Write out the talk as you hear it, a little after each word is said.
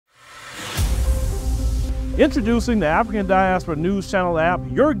Introducing the African Diaspora News Channel app,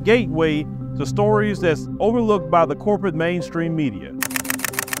 your gateway to stories that's overlooked by the corporate mainstream media.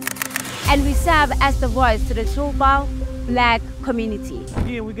 And we serve as the voice to the Truebal Black community.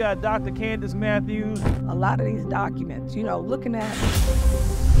 Again, we got Dr. Candace Matthews. A lot of these documents, looking at.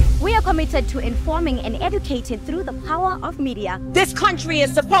 We are committed to informing and educating through the power of media. This country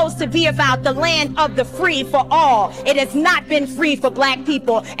is supposed to be about the land of the free for all. It has not been free for Black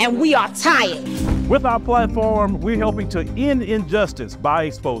people, and we are tired. With our platform, we're helping to end injustice by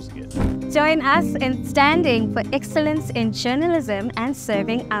exposing it. Join us in standing for excellence in journalism and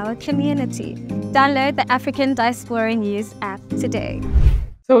serving our community. Download the African Diaspora News app today.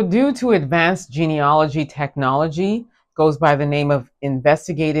 So due to advanced genealogy technology, goes by the name of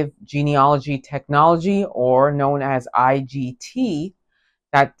Investigative Genealogy Technology, or known as IGT,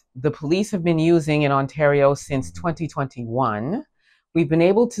 that the police have been using in Ontario since 2021. We've been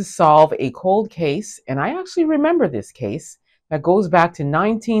able to solve a cold case, and I actually remember this case, that goes back to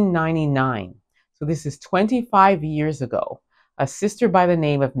 1999. So this is 25 years ago. A sister by the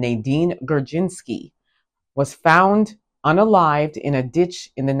name of Nadine Gurczynski was found unalived in a ditch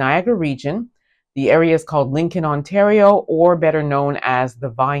in the Niagara region. The area is called Lincoln, Ontario, or better known as the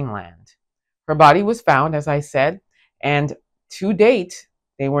Vineland. Her body was found, as I said, and to date,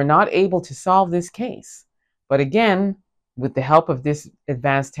 they were not able to solve this case. But again, with the help of this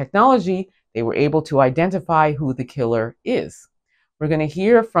advanced technology, they were able to identify who the killer is. We're going to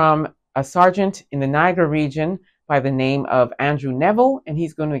hear from a sergeant in the Niagara region by the name of Andrew Neville, and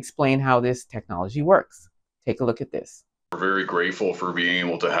he's going to explain how this technology works. Take a look at this. We're very grateful for being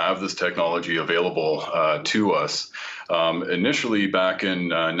able to have this technology available to us. Initially, back in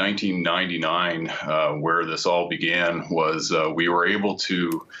 1999, where this all began, was we were able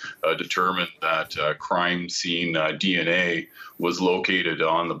to determine that crime scene DNA was located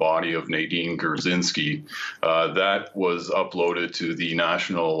on the body of Nadine Gurczynski. That was uploaded to the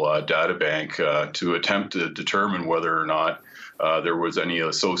National Data Bank to attempt to determine whether or not there was any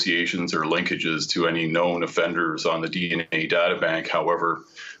associations or linkages to any known offenders on the DNA data bank. However,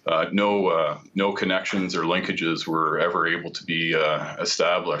 no connections or linkages were ever able to be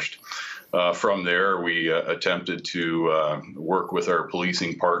established. From there, we attempted to work with our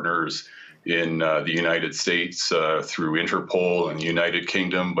policing partners in the United States through Interpol and the United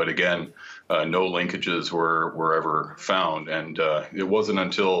Kingdom, but again, no linkages were ever found. And it wasn't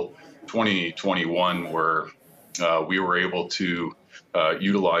until 2021 where we were able to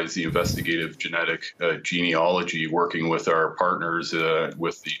utilize the investigative genetic genealogy, working with our partners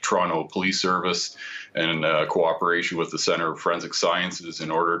with the Toronto Police Service and cooperation with the Centre of Forensic Sciences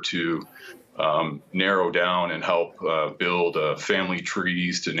in order to narrow down and help build family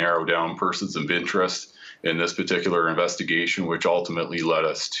trees to narrow down persons of interest in this particular investigation, which ultimately led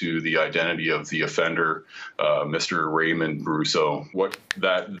us to the identity of the offender, Mr. Raymond Brousseau. What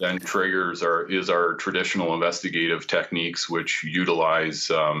that then triggers is our traditional investigative techniques, which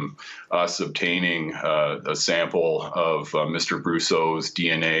utilize us obtaining a sample of Mr. Brousseau's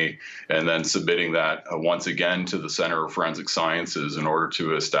DNA and then submitting that once again to the Centre of Forensic Sciences in order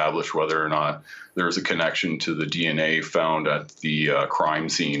to establish whether or not there's a connection to the DNA found at the crime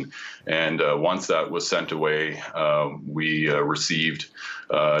scene. And once that was sent away, we received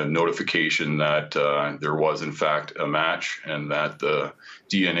notification that there was in fact a match and that the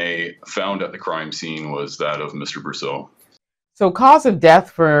DNA found at the crime scene was that of Mr. Brousseau. So cause of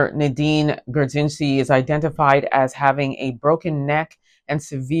death for Nadine Gurczynski is identified as having a broken neck and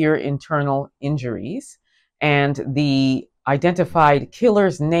severe internal injuries. And the identified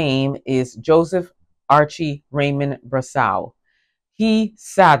killer's name is Joseph Archie Raymond Brousseau. He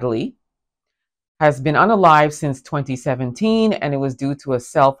sadly has been unalive since 2017, and it was due to a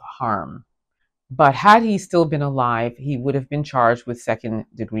self-harm. But had he still been alive, he would have been charged with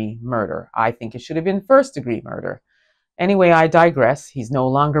second-degree murder. I think it should have been first-degree murder. Anyway, I digress. He's no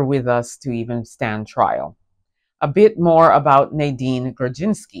longer with us to even stand trial. A bit more about Nadine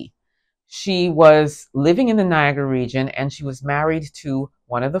Gurczynski. She was living in the Niagara region, and she was married to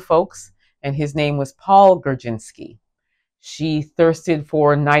one of the folks, and his name was Paul Gurczynski. She thirsted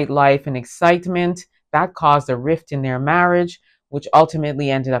for nightlife and excitement. That caused a rift in their marriage, which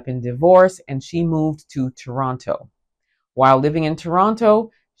ultimately ended up in divorce, and she moved to Toronto. While living in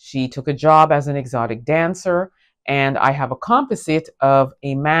Toronto, she took a job as an exotic dancer, and I have a composite of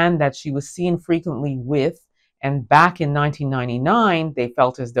a man that she was seen frequently with. And back in 1999, they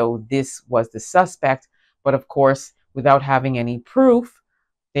felt as though this was the suspect. But of course, without having any proof,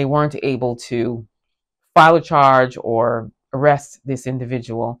 they weren't able to file a charge or arrest this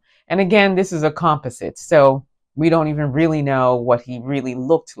individual. And again, this is a composite, so we don't even really know what he really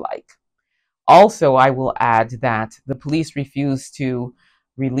looked like. Also, I will add that the police refused to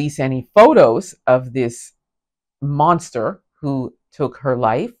release any photos of this monster who took her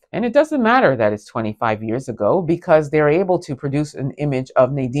life. And it doesn't matter that it's 25 years ago, because they're able to produce an image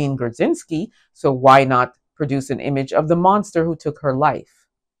of Nadine Grodzinski. So why not produce an image of the monster who took her life?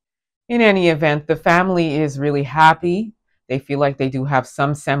 In any event, the family is really happy. They feel like they do have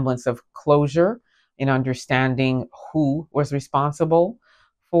some semblance of closure in understanding who was responsible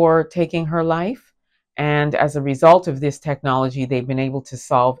for taking her life. And as a result of this technology, they've been able to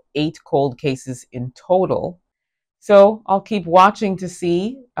solve 8 cold cases in total. So I'll keep watching to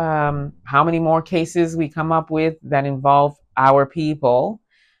see how many more cases we come up with that involve our people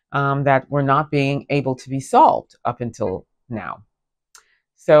that were not being able to be solved up until now.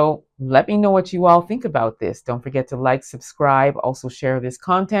 So let me know what you all think about this. Don't forget to like, subscribe, also share this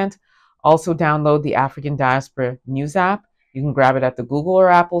content. Also download the African Diaspora News app. You can grab it at the Google or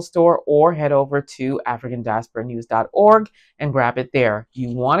Apple store, or head over to africandiasporanews.org and grab it there.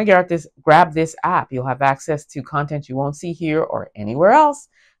 You want to grab this app. You'll have access to content you won't see here or anywhere else.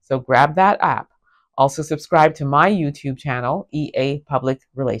 So grab that app. Also subscribe to my YouTube channel, EA Public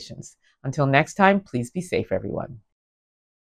Relations. Until next time, please be safe, everyone.